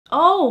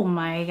Oh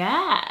my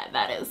god,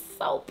 that is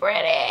so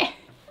pretty.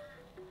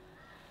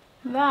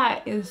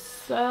 That is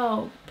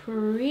so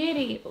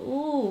pretty.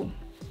 Ooh.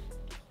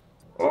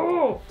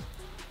 Oh.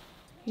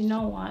 You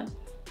know what?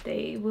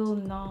 They will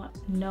not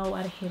know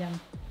how to hit them.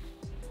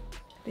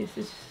 This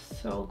is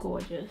so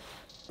gorgeous.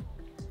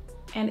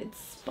 And it's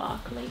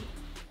sparkly.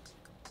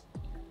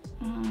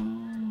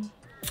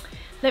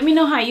 Let me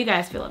know how you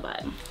guys feel about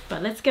them.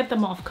 But let's get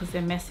them off because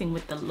they're messing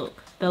with the look.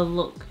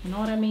 You know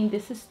what I mean?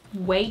 This is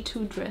way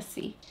too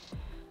dressy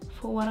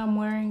for what I'm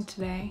wearing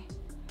today.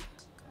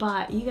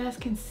 But you guys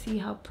can see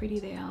how pretty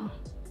they are.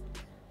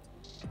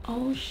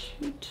 Oh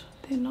shoot,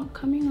 they're not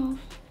coming off.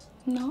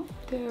 No,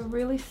 they're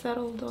really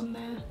settled on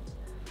there.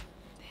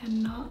 They're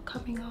not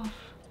coming off.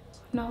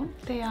 No,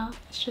 they are.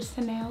 It's just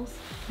the nails.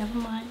 Never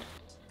mind.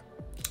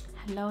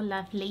 Hello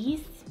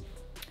lovelies.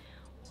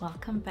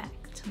 Welcome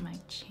back to my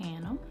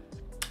channel.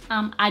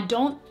 I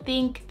don't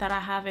think that I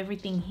have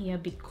everything here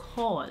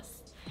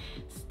because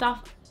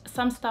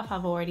some stuff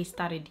I've already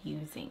started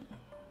using.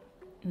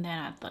 And then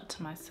I thought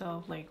to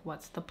myself, like,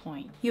 what's the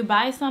point? You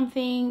buy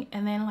something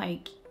and then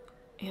like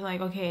you're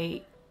like,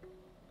 okay,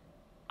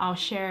 I'll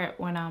share it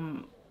when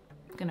I'm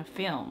gonna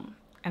film.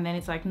 And then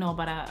it's like, no,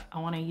 but I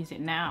want to use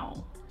it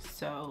now.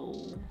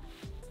 So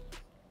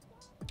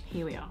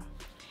here we are.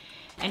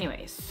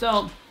 Anyway,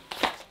 so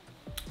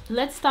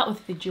let's start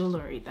with the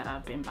jewelry that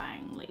I've been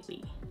buying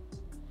lately.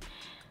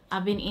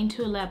 I've been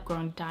into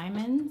lab-grown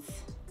diamonds.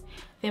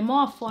 They're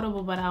more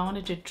affordable, but I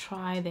wanted to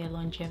try their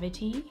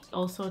longevity.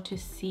 Also to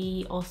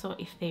see also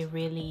if they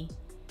really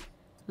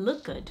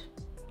look good.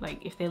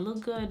 Like if they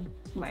look good,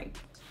 like,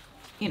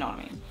 you know what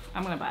I mean,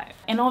 I'm gonna buy it.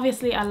 And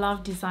obviously I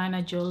love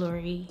designer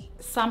jewelry,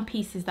 some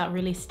pieces that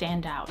really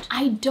stand out.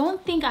 I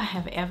don't think I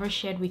have ever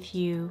shared with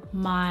you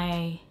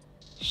my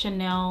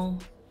Chanel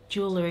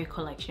jewelry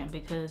collection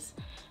because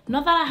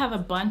not that I have a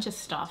bunch of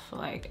stuff,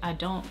 like I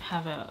don't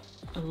have a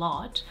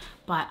lot,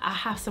 but I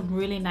have some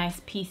really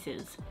nice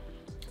pieces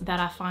that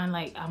I find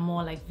like are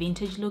more like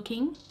vintage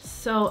looking.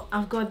 So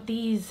I've got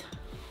these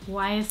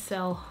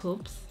YSL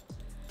hoops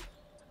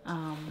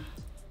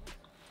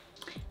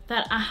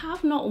that I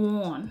have not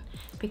worn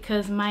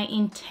because my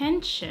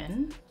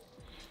intention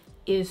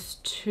is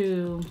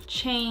to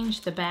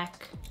change the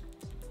back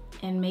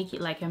and make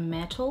it like a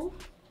metal,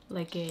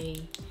 like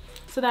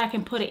so that I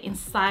can put it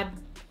inside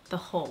the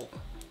hole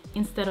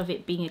instead of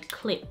it being a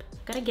clip.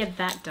 Gotta get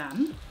that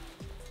done.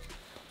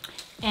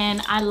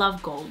 And I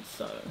love gold,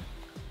 so.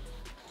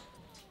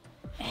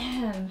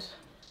 And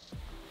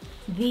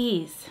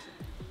these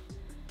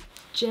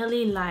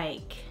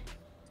jelly-like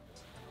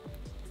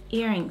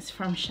earrings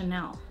from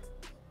Chanel.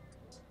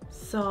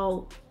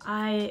 So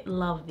I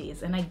love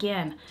these. And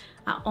again,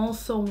 I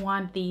also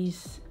want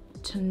these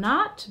to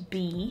not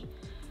be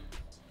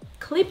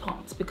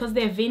clip-ons because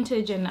they're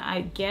vintage, and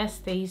I guess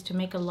they used to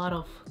make a lot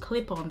of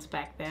clip-ons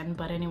back then.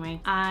 But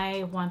anyway,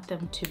 I want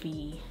them to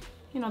be,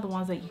 you know, the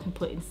ones that you can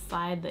put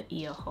inside the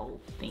ear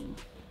hole thing,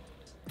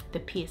 the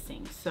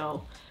piercing.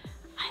 So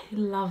I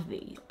love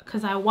these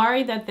because I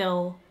worry that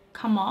they'll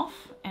come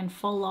off and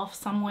fall off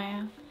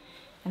somewhere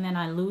and then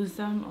I lose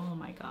them. Oh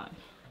my god,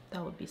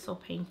 that would be so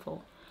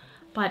painful.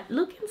 But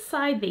look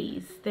inside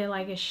these. They're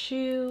like a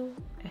shoe,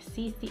 a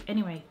CC.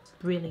 Anyway,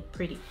 really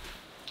pretty.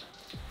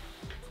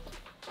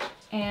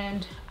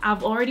 And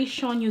I've already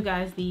shown you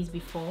guys these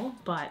before,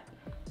 but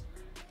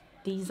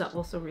these are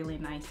also really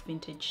nice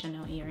vintage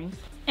Chanel earrings.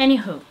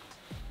 Anywho,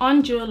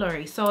 on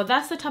jewelry. So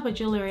that's the type of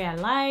jewelry I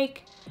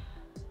like.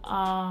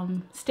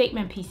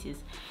 Statement pieces.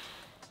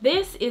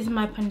 This is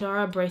my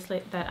Pandora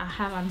bracelet that I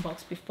have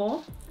unboxed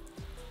before.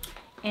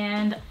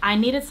 And I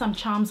needed some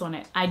charms on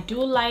it. I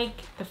do like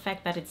the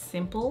fact that it's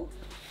simple,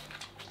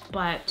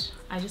 but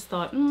I just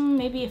thought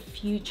maybe a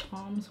few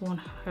charms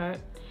won't hurt,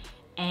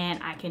 and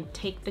I can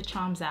take the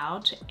charms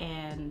out,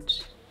 and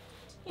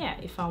yeah,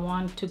 if I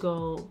want to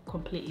go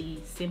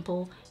completely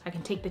simple, I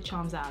can take the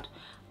charms out.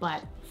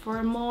 But for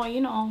a more,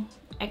 you know,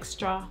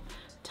 extra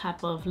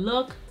type of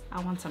look,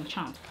 I want some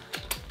charms.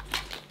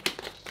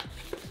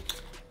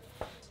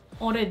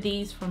 Ordered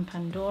these from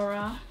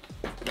Pandora.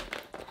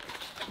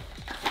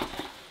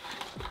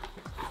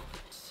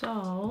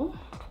 So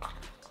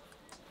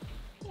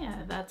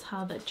yeah, that's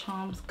how the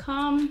charms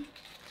come.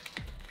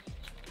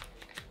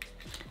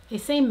 They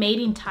say made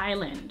in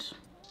Thailand.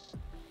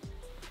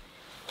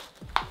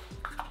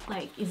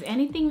 Like, is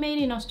anything made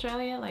in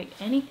Australia? Like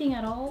anything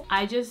at all?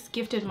 I just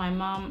gifted my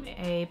mom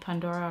a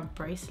Pandora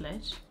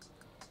bracelet.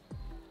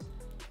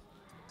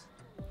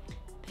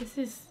 This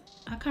is,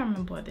 I can't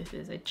remember what this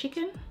is, a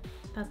chicken?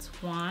 That's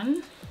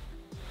one.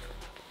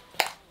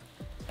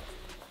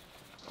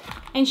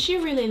 And she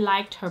really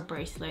liked her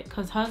bracelet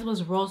because hers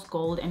was rose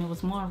gold and it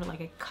was more of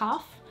like a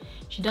cuff.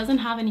 She doesn't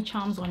have any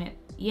charms on it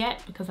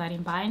yet because I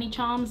didn't buy any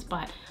charms,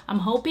 but I'm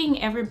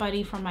hoping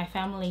everybody from my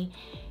family,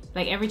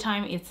 like every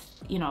time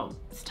it's, you know,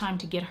 it's time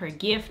to get her a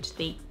gift,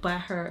 they buy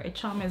her a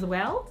charm as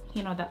well,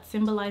 you know, that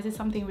symbolizes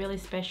something really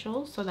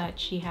special, so that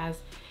she has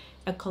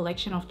a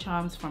collection of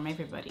charms from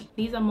everybody.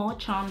 These are more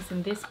charms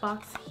in this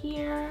box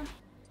here.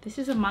 This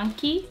is a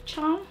monkey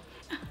charm.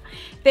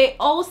 They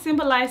all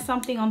symbolize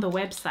something on the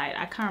website.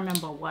 I can't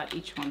remember what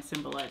each one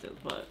symbolizes,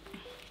 but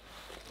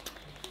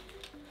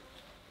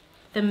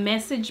the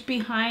message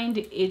behind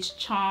each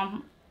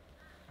charm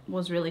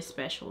was really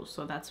special,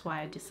 so that's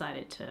why I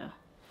decided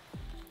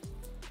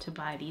to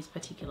buy these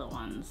particular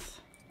ones.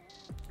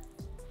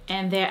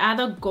 And they're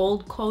either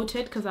gold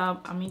coated, because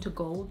I'm into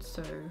gold,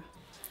 so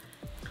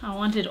I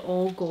wanted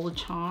all gold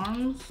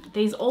charms.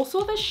 There's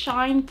also the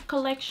Shine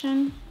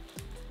collection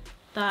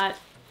that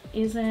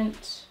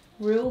isn't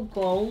real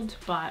gold,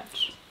 but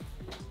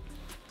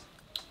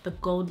the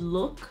gold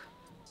look,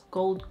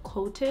 gold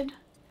coated.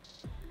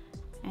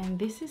 And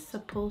this is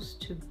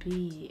supposed to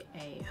be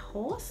a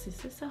horse. Is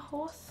this a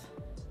horse?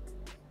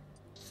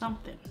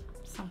 Something.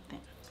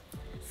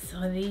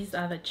 So these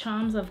are the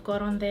charms I've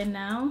got on there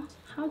now.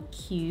 How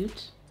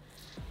cute.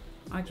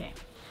 Okay,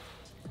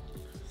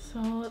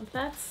 so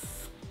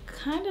that's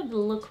kind of the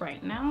look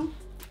right now.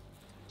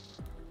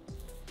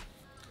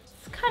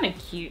 It's kind of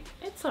cute.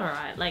 It's all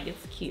right, like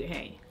it's cute,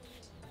 hey.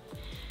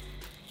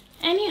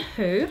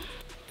 Anywho,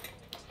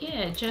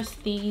 yeah,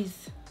 just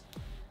these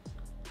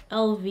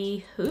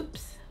LV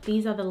hoops.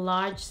 These are the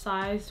large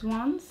sized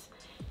ones.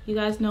 You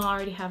guys know I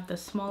already have the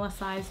smaller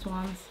sized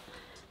ones,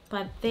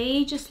 but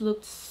they just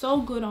looked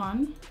so good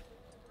on,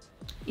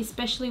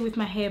 especially with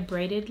my hair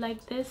braided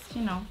like this,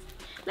 you know.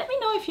 Let me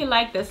know if you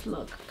like this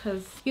look,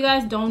 because you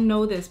guys don't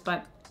know this,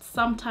 but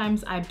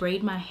sometimes I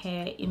braid my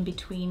hair in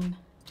between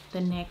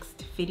the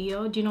next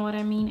video. Do you know what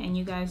I mean? And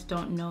you guys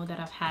don't know that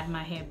I've had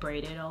my hair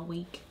braided all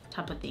week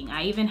type of thing.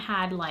 I even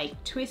had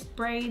like twist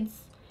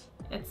braids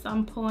at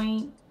some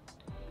point,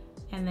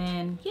 and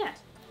then yeah.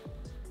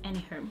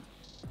 Anywho,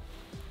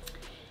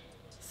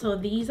 so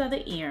these are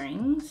the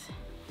earrings,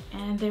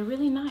 and they're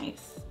really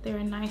nice. They're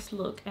a nice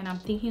look, and I'm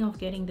thinking of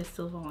getting the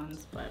silver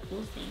ones, but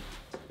we'll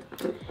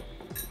see.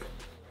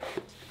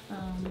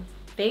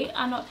 They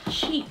are not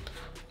cheap,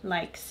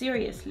 like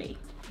seriously.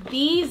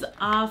 These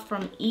are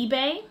from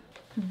eBay.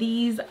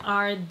 These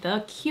are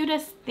the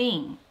cutest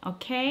thing,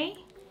 okay?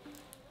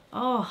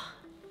 Oh,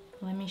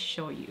 let me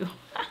show you.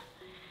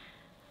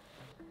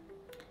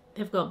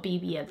 They've got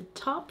BB at the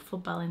top for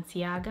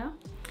Balenciaga.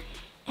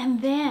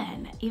 And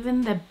then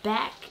even the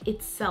back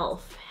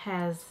itself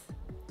has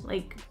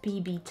like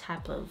BB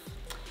type of,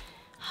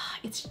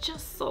 it's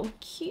just so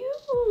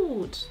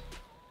cute.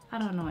 I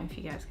don't know if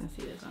you guys can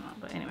see this or not,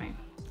 but anyway,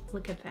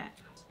 look at that.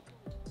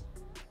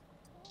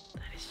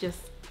 That is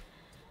just,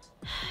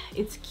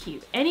 it's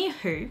cute.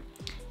 Anywho,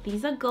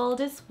 these are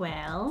gold as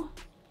well,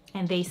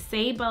 and they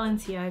say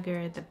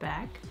Balenciaga at the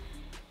back,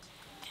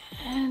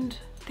 and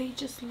they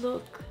just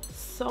look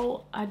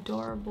so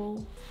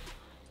adorable,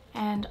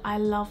 and I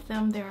love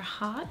them. They're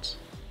hot,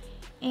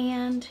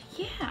 and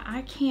yeah,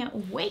 I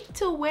can't wait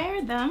to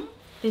wear them.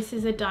 This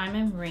is a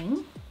diamond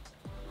ring,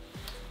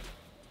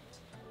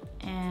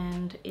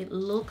 and it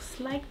looks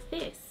like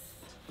this.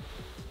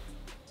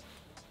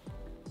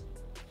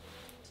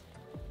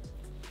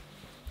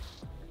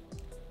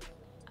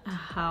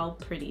 How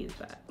pretty is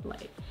that?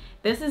 Like,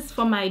 this is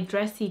for my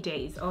dressy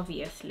days,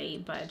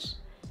 obviously, but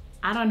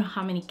I don't know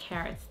how many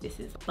carats this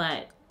is,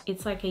 but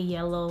it's like a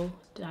yellow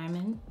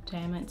diamond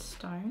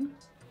stone.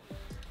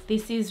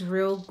 This is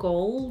real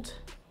gold,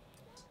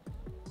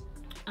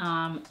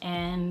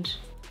 and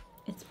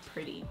it's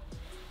pretty.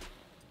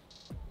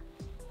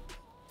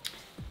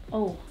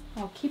 Oh,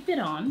 I'll keep it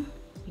on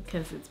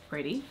because it's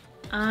pretty.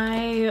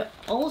 I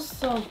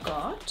also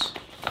got,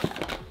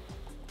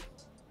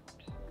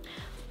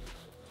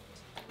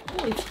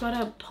 oh, it's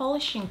got a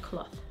polishing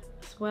cloth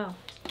as well.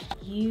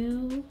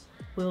 You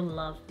will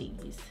love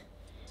these.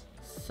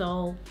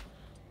 So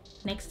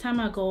next time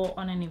I go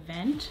on an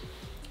event,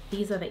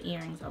 these are the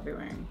earrings I'll be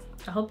wearing.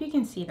 I hope you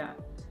can see that.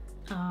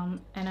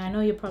 And I know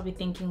you're probably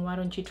thinking, why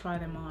don't you try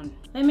them on?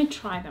 Let me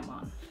try them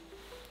on.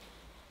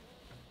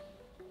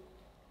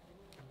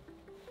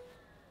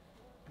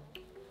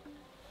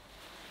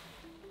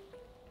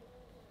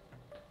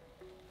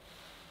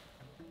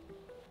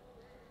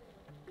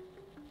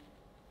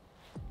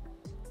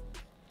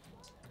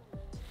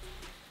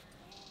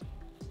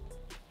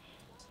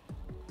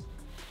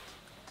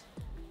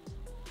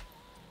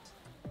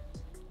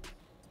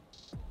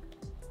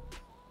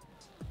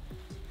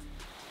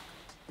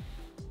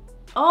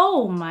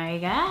 Oh my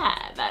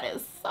god, that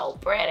is so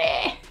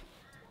pretty.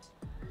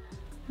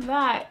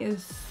 That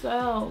is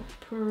so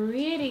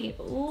pretty.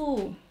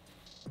 Ooh.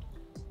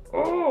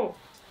 Oh.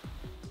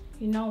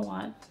 You know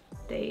what?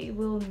 They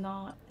will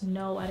not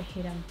know how to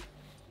hit them.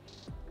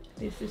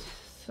 This is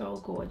so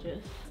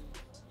gorgeous.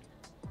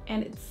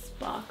 And it's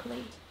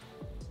sparkly.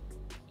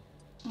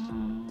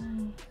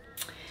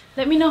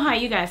 Let me know how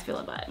you guys feel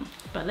about it.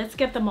 But let's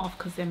get them off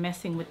because they're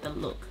messing with the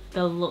look.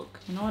 The look.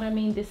 You know what I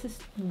mean? This is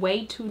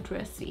way too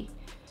dressy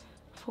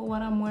for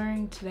what I'm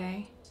wearing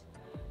today.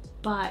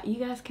 But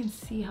you guys can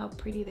see how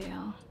pretty they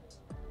are.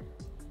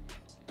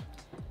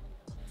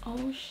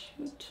 Oh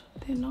shoot.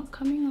 They're not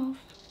coming off.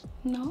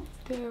 No,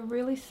 they're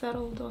really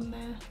settled on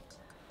there.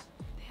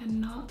 They're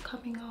not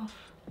coming off.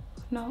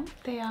 No,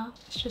 they are.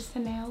 It's just the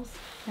nails.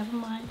 Never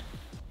mind.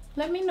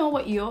 Let me know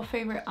what your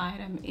favorite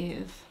item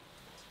is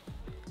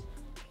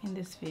in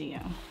this video.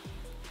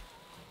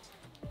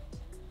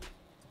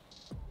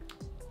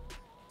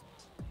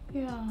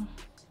 Yeah,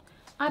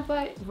 I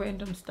buy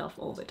random stuff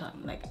all the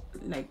time.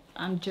 Like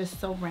I'm just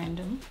so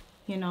random,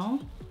 you know.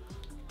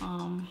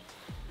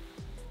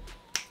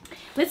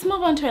 Let's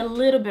move on to a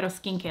little bit of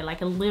skincare,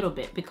 like a little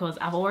bit, because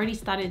I've already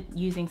started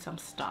using some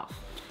stuff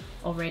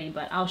already,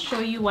 but I'll show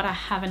you what I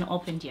haven't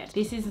opened yet.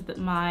 This is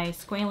my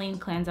squalene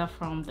cleanser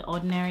from The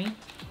Ordinary.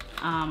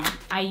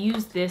 I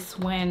used this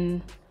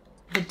when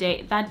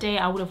that day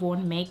I would have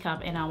worn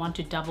makeup and I want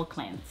to double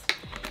cleanse.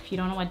 If you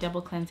don't know what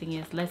double cleansing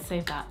is, let's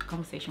save that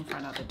conversation for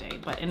another day.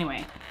 But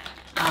anyway,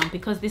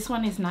 because this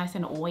one is nice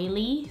and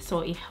oily, so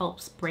it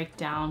helps break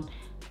down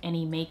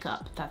any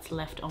makeup that's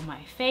left on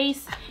my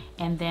face.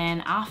 And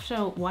then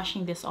after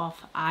washing this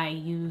off, I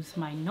use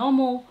my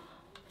normal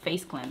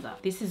face cleanser.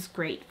 This is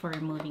great for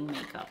removing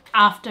makeup.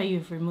 After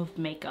you've removed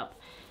makeup,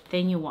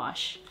 then you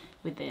wash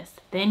with this,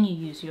 then you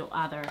use your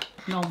other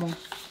normal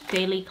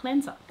daily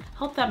cleanser.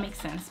 Hope that makes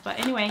sense. But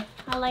anyway,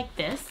 I like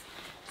this,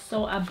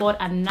 so I bought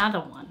another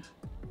one.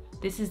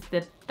 This is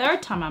the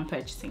third time I'm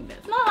purchasing this.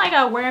 It's not like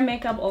I wear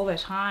makeup all the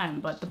time,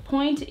 but the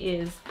point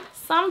is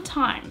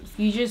sometimes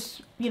you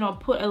just, you know,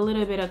 put a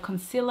little bit of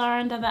concealer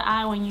under the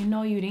eye when you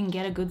know you didn't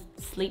get a good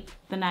sleep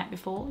the night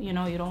before. You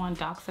know, you don't want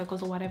dark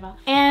circles or whatever.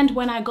 And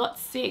when I got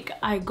sick,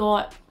 I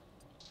got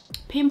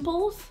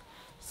pimples.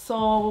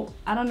 So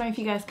I don't know if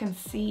you guys can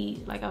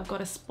see, like I've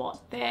got a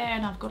spot there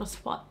and I've got a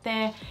spot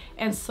there.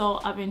 And so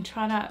I've been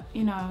trying to,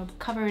 you know,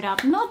 cover it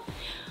up.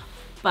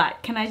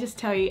 But can I just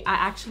tell you, I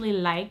actually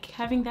like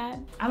having that.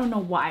 I don't know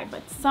why,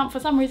 but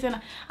for some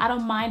reason, I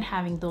don't mind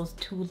having those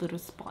two little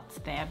spots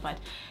there. But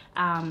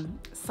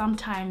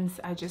sometimes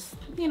I just,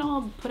 you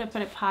know, put a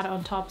powder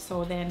on top,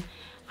 so then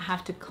I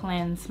have to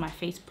cleanse my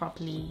face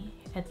properly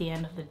at the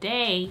end of the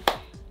day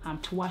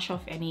to wash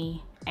off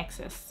any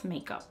excess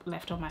makeup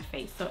left on my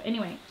face. So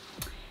anyway,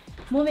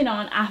 moving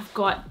on, I've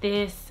got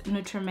this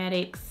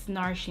Nutrimetics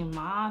Nourishing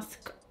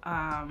Mask.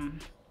 I'm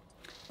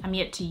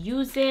yet to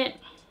use it.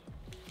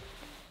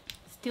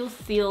 Still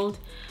sealed,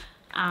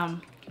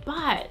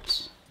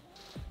 but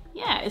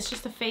yeah, it's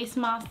just a face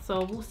mask,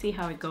 so we'll see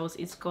how it goes.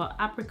 It's got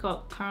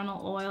apricot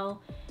kernel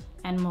oil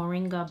and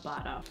moringa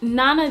butter.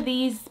 None of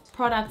these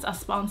products are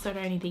sponsored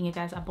or anything, you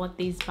guys. I bought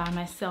these by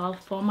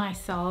myself, for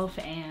myself,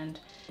 and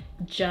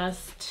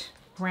just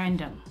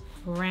random,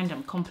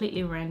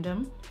 completely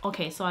random.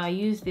 Okay, so I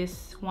use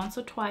this once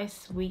or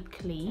twice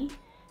weekly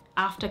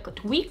after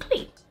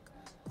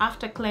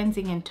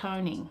cleansing and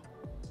toning.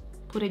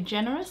 Put a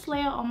generous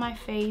layer on my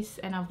face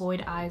and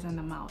avoid eyes and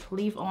the mouth.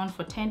 Leave on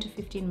for 10 to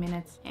 15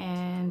 minutes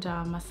and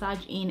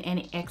massage in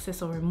any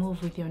excess or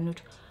remove with your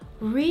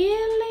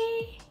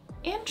Really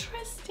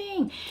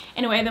interesting.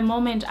 Anyway, at the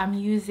moment I'm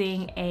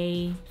using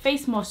a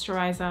face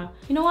moisturizer.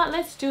 You know what?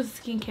 Let's do a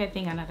skincare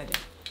thing another day.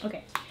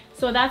 Okay,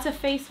 so that's a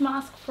face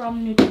mask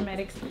from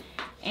Nutrimetics.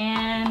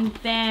 And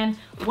then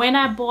when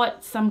I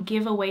bought some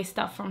giveaway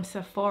stuff from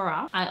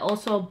Sephora, I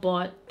also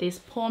bought this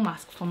pore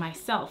mask for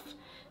myself.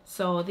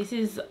 So this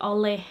is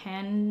Ole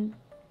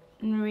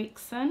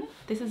Henriksen.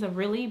 This is a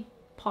really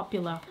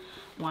popular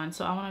one,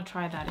 so I want to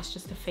try that. It's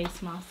just a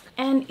face mask.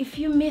 And if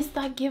you missed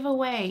that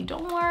giveaway,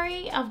 don't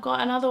worry, I've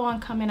got another one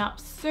coming up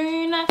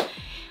soon.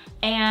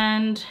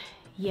 And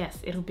yes,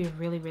 it'll be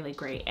really, really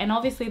great. And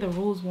obviously the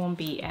rules won't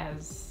be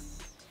as,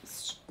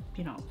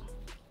 you know,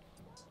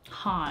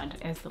 hard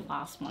as the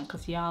last one,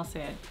 because y'all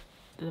said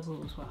the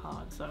rules were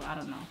hard, so I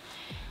don't know.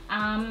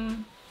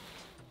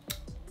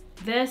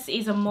 This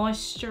is a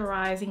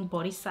moisturizing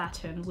body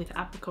satin with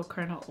apricot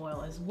kernel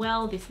oil as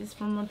well. This is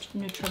from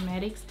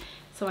Nutrimetics.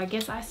 So I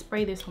guess I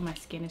spray this on my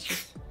skin.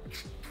 It's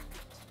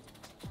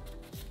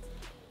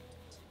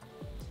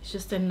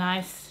just a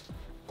nice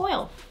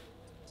oil.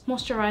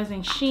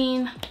 Moisturizing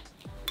sheen.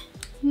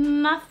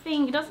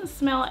 Nothing, it doesn't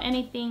smell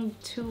anything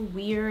too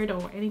weird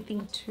or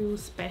anything too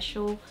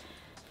special.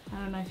 I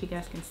don't know if you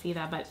guys can see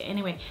that, but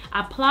anyway,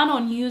 I plan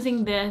on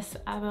using this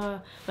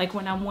like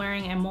when I'm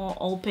wearing a more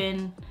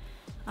open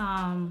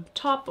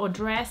top or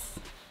dress,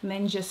 and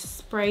then just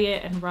spray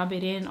it and rub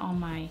it in on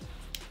my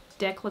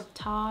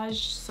décolletage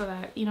so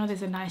that, you know,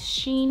 there's a nice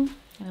sheen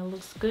and it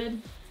looks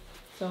good.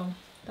 So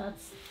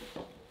that's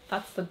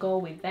the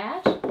goal with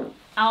that.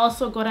 I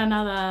also got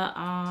another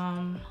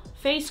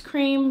face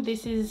cream.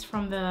 This is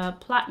from the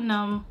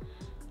Platinum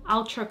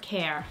Ultra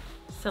Care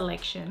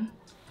selection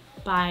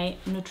by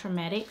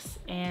Nutrimetics,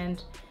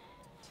 and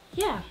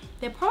yeah,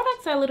 their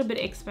products are a little bit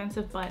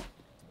expensive, but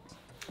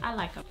I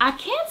like them. I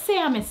can't say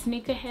I'm a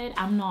sneakerhead.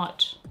 I'm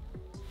not.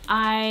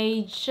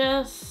 I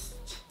just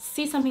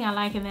see something I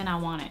like and then I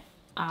want it.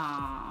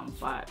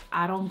 But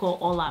I don't go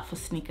all out for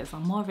sneakers.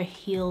 I'm more of a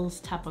heels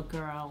type of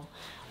girl,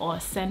 or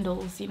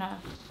sandals, you know.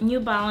 New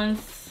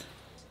Balance.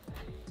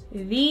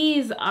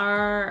 These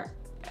are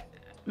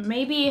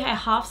maybe a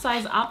half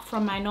size up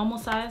from my normal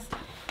size.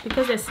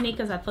 Because they're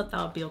sneakers, I thought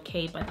that would be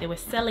okay, but they were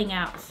selling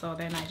out, so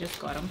then I just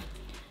got them.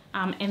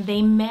 And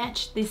they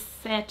match this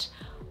set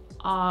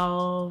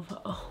of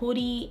a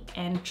hoodie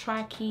and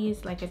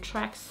trackies, like a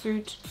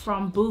tracksuit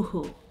from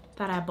Boohoo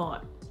that I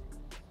bought.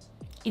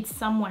 It's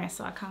somewhere,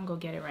 so I can't go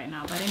get it right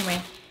now. But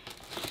anyway,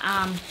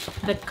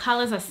 the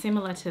colors are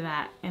similar to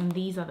that, and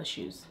these are the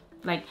shoes.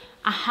 Like,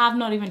 I have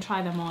not even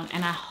tried them on,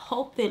 and I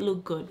hope they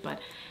look good, but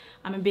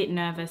I'm a bit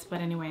nervous.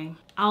 But anyway,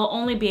 I'll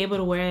only be able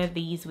to wear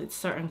these with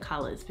certain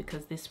colors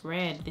because this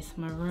red, this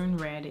maroon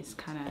red, is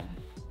kind of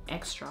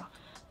extra.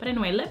 But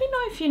anyway, let me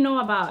know if you know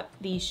about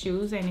these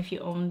shoes and if you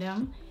own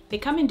them. They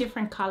come in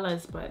different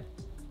colors, but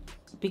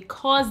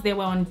because they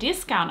were on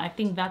discount, I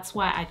think that's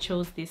why I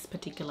chose this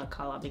particular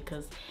color,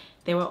 because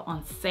they were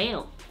on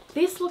sale.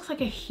 This looks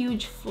like a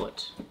huge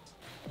foot.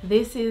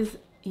 This is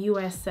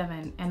US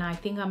 7 and I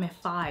think I'm a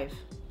 5.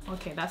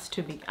 Okay, that's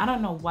too big. I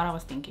don't know what I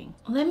was thinking.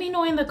 Let me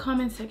know in the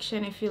comment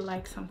section if you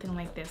like something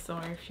like this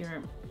or if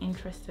you're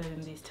interested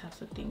in these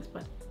types of things.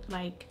 But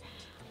like,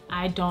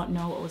 I don't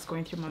know what was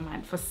going through my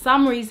mind. For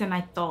some reason,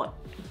 I thought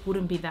it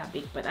wouldn't be that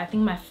big, but I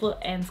think my foot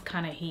ends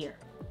kind of here,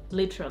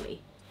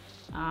 literally.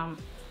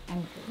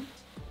 Anyway,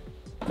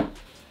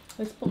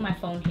 let's put my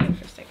phone here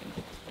for a second.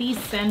 These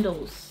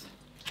sandals.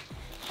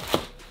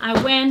 I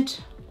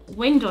went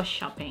window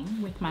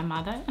shopping with my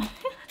mother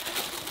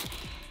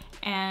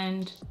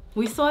and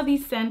we saw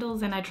these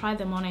sandals and I tried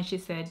them on and she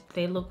said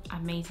they look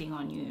amazing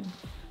on you,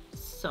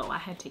 so I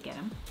had to get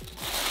them.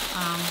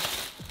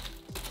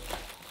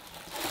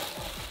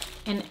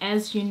 And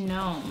as you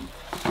know,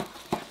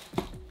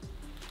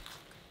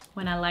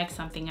 when I like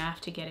something, I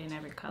have to get it in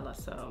every color,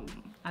 so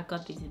I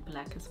got these in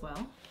black as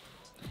well.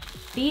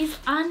 These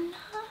are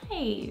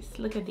nice.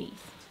 Look at these.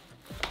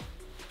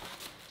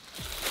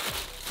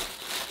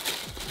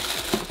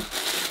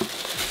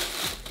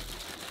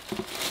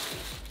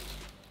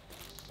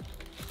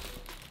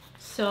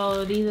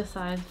 So these are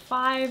size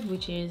 5,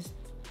 which is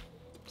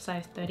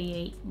size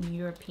 38 in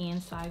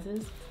European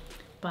sizes.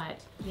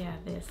 But yeah,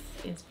 this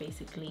is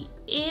basically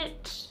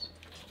it.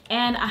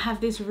 And I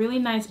have this really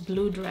nice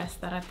blue dress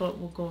that I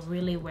thought will go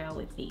really well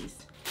with these.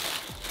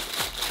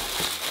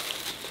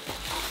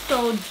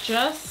 So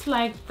just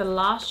like the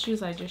last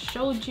shoes I just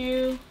showed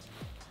you,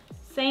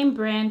 same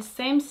brand,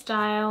 same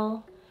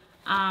style.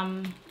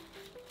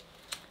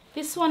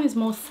 This one is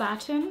more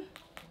satin.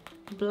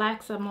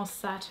 Blacks are more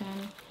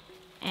satin.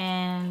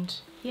 And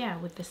yeah,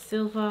 with the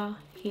silver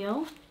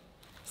heel.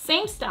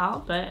 Same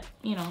style, but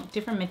you know,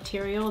 different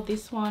material.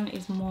 This one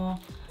is more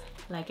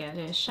like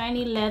a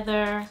shiny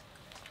leather.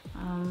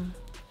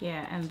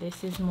 Yeah, and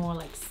this is more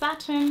like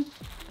satin,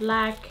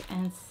 black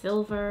and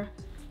silver.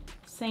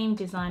 Same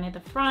design at the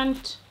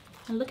front.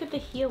 And look at the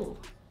heel.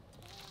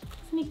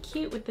 Isn't it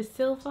cute with the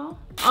silver?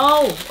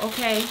 Oh,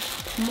 okay,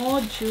 more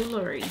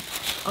jewelry.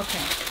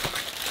 Okay,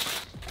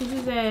 this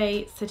is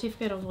a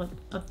certificate of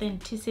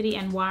authenticity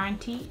and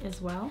warranty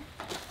as well.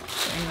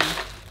 So anyway,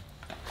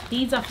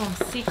 these are from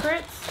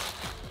Secrets.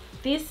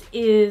 This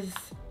is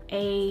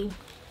a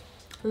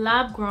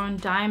lab-grown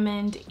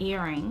diamond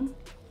earring.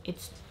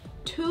 It's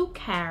 2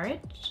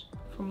 carat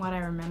from what I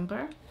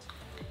remember.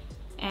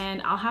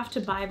 And I'll have to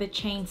buy the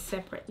chain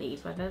separately,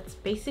 but that's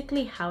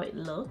basically how it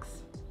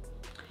looks.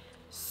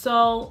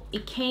 So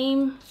it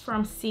came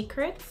from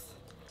Secrets,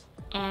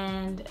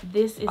 and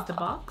this is the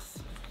box.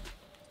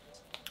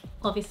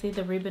 Obviously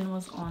the ribbon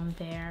was on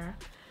there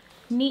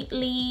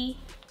neatly.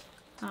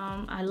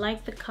 I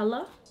like the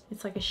color.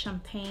 It's like a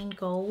champagne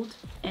gold.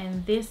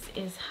 And this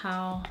is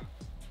how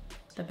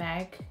the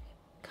bag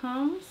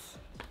comes.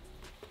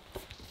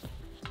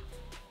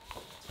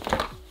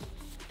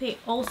 They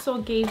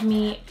also gave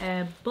me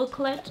a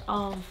booklet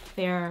of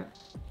their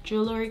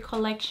jewelry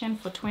collection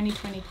for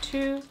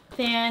 2022.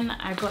 Then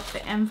I got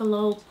the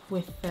envelope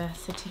with the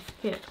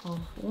certificate of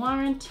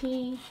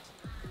warranty.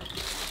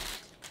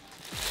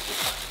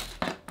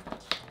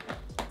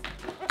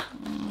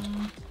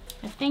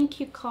 A thank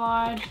you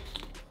card.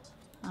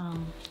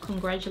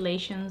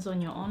 Congratulations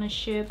on your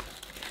ownership.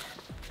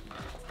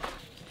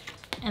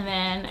 And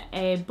then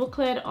a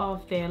booklet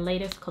of their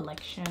latest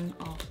collection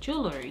of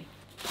jewelry.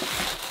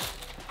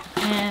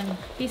 And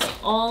this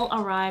all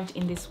arrived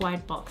in this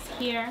white box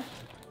here.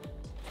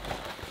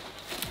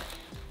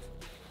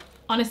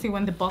 Honestly,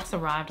 when the box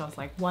arrived, I was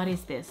like, what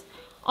is this?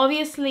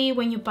 Obviously,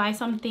 when you buy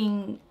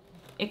something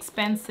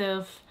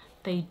expensive,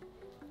 they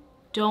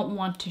don't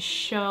want to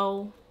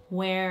show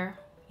where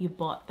you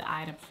bought the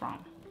item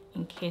from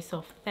in case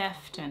of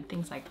theft and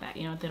things like that.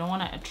 You know, they don't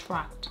want to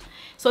attract.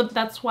 So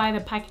that's why the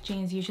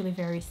packaging is usually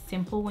very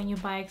simple when you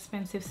buy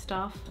expensive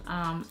stuff.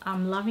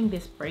 I'm loving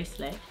this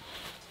bracelet.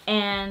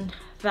 And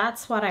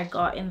that's what I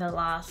got in the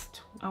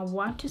last, I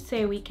want to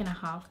say, week and a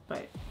half,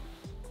 but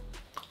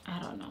I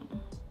don't know.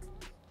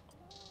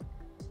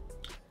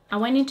 I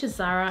went into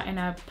Zara and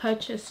I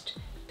purchased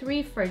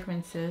 3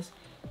 fragrances.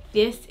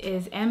 This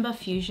is Amber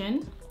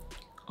Fusion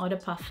Eau de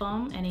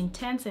Parfum, an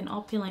intense and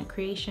opulent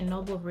creation,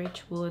 noble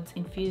rich woods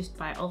infused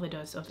by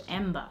overdose of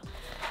amber.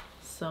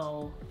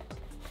 So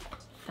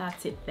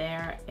that's it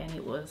there, and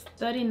it was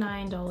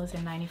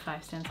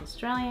 $39.95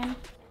 Australian.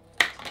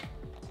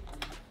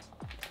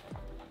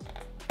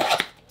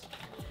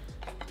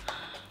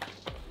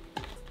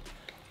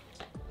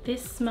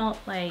 This smelled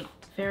like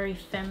very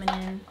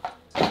feminine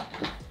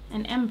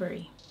and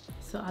ambery.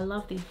 So I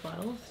love these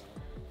bottles,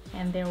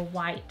 and they're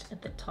white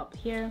at the top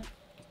here.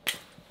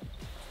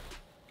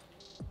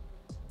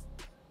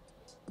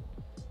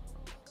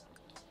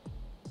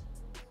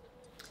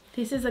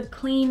 This is a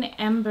clean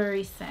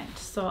ambery scent,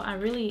 so I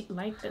really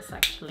like this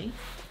actually.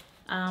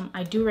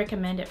 I do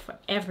recommend it for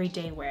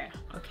everyday wear.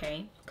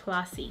 Okay,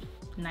 classy,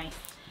 nice.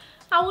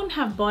 I wouldn't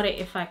have bought it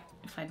if I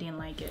didn't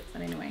like it,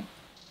 but anyway.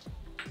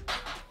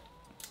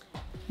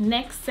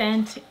 Next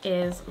scent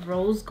is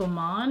Rose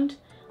Gourmand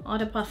Eau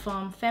de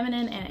Parfum,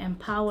 feminine and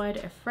empowered,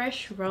 a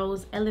fresh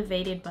rose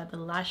elevated by the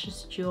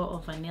luscious jewel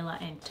of vanilla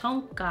and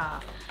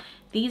tonka.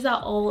 These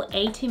are all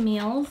 80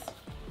 mils,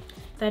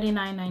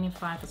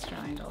 39.95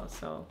 Australian dollars,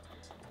 so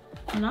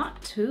not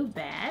too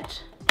bad.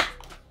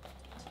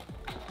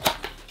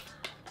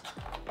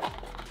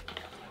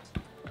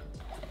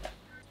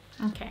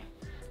 Okay,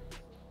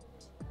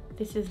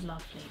 this is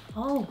lovely.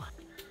 Oh,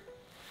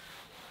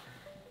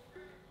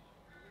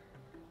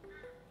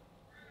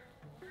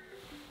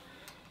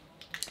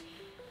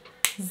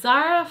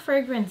 Zara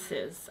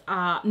fragrances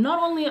are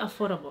not only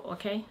affordable,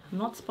 okay? I'm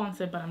not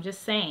sponsored, but I'm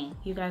just saying,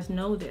 you guys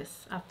know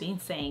this. I've been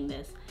saying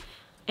this.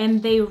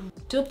 And they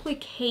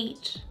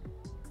duplicate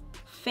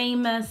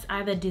famous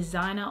either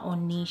designer or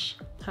niche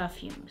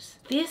perfumes.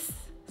 This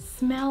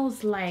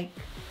smells like,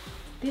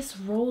 this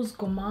Rose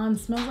Gourmand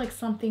smells like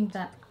something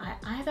that I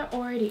either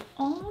already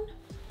own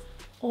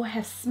or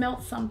have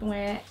smelled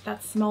somewhere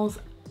that smells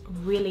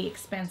really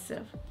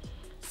expensive.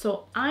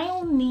 So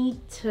I'll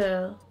need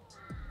to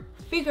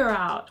figure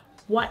out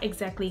what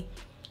exactly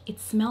it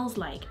smells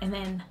like, and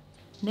then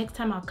next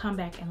time I'll come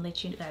back and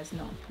let you guys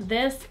know.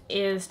 This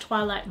is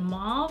Twilight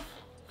Mauve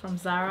from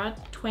Zara,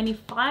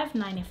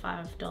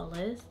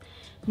 $25.95,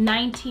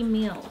 90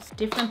 mils,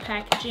 different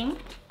packaging.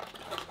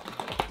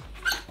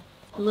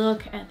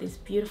 Look at this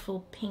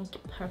beautiful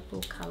pink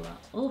purple color.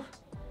 Oh,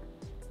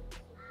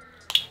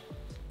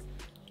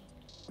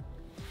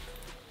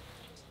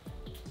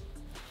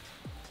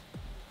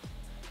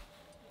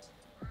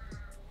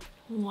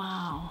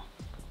 wow.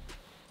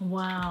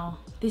 Wow,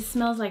 this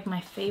smells like my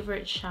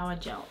favorite shower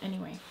gel.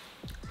 Anyway,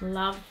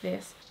 love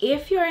this.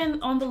 If you're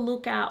on the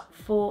lookout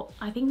for,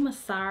 I think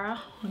Masara,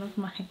 one of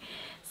my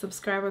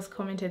subscribers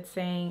commented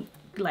saying,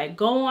 like,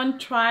 go on,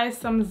 try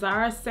some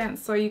Zara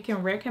scents so you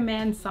can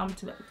recommend some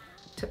to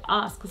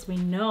us, because we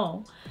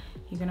know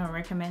you're gonna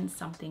recommend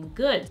something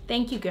good.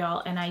 Thank you,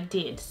 girl, and I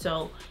did.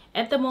 So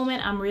at the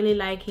moment, I'm really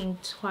liking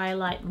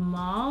Twilight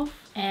Mauve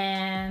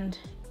and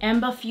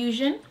Amber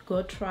Fusion.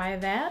 Go try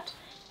that.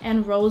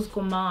 And Rose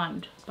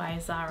Gourmand by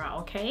Zara,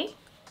 okay?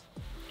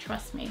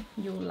 Trust me,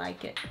 you'll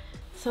like it.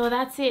 So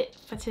that's it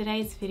for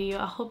today's video.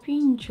 I hope you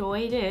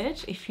enjoyed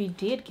it. If you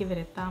did, give it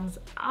a thumbs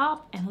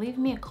up and leave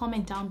me a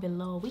comment down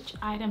below. Which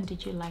item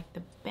did you like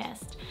the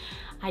best?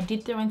 I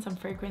did throw in some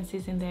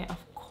fragrances in there,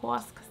 of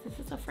course, because this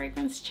is a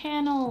fragrance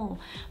channel.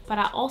 But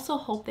I also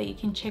hope that you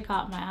can check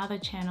out my other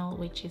channel,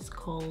 which is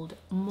called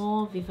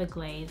More Viva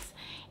Glaze.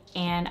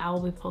 And I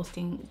will be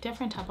posting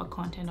different type of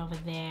content over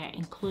there,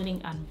 including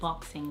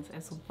unboxings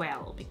as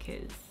well,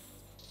 because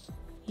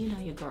you know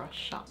your girl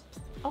shops,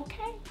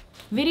 okay?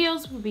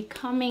 Videos will be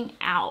coming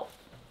out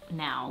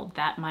now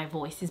that my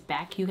voice is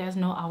back. You guys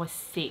know I was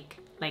sick,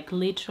 like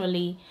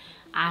literally.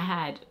 I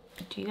had,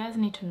 do you guys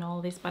need to know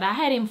this? But I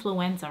had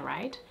influenza,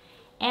 right?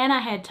 And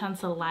I had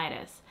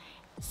tonsillitis,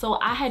 so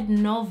I had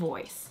no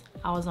voice.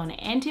 I was on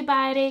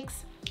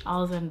antibiotics, I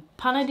was on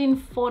Panadol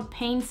for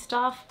pain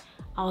stuff.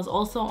 I was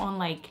also on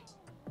like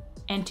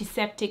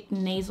antiseptic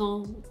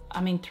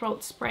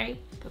throat spray.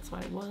 That's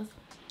what it was.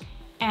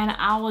 And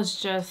I was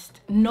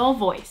just no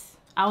voice.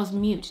 I was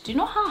mute. Do you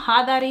know how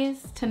hard that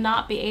is to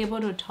not be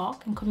able to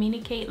talk and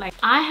communicate? Like,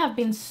 I have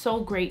been so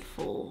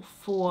grateful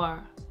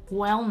for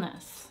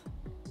wellness,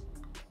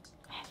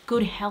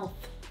 good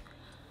health.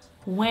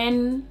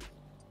 When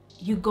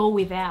you go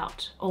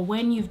without, or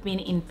when you've been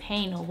in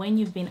pain, or when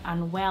you've been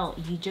unwell,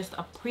 you just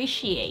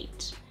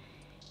appreciate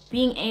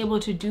being able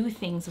to do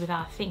things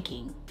without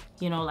thinking,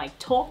 you know, like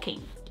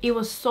talking. It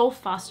was so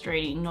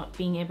frustrating not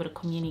being able to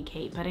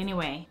communicate. But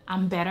anyway,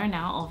 I'm better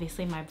now.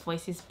 Obviously my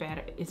voice is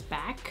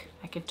back.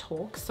 I can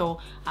talk. So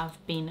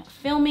I've been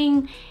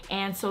filming,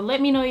 and so let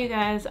me know, you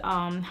guys,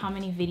 how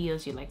many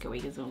videos you like a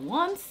week. Is it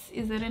once?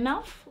 Is it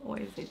enough? Or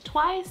is it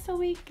twice a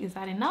week? Is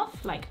that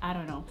enough? Like, I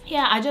don't know.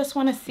 Yeah, I just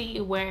want to see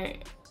where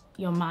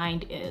your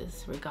mind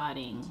is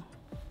regarding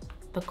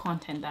the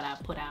content that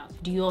I put out.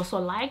 Do you also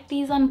like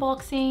these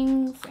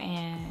unboxings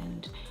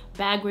and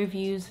bag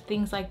reviews,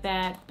 things like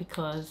that?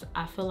 Because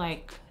I feel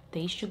like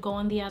they should go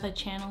on the other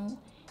channel.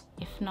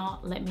 If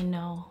not, let me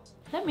know.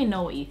 Let me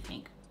know what you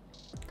think,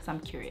 because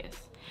I'm curious.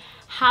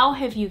 How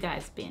have you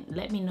guys been?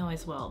 Let me know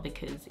as well,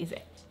 because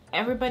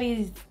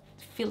everybody's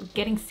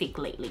getting sick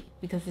lately,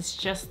 because it's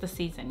just the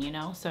season, you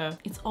know? So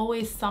it's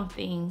always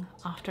something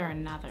after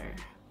another.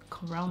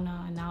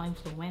 Corona, now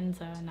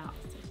influenza, now.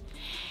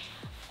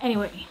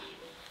 Anyway,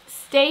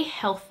 stay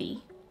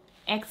healthy,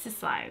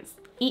 exercise,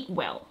 eat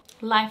well.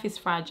 Life is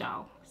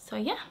fragile. So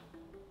yeah,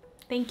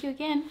 thank you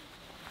again.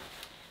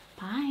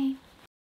 Bye.